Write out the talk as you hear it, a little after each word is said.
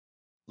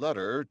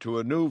Letter to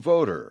a New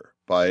Voter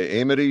by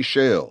Amity,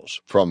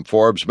 Shales from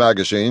Forbes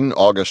magazine,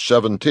 August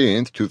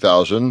 17,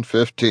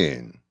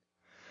 2015.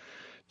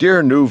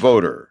 Dear New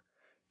Voter,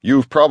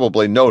 you've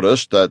probably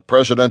noticed that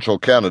presidential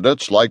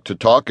candidates like to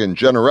talk in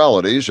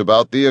generalities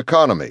about the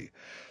economy.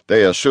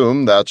 They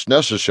assume that's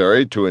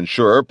necessary to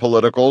ensure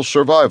political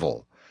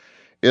survival.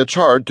 It's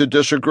hard to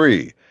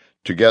disagree.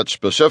 To get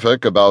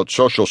specific about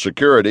Social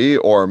Security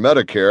or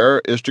Medicare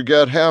is to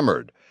get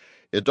hammered.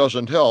 It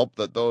doesn't help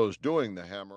that those doing the hammering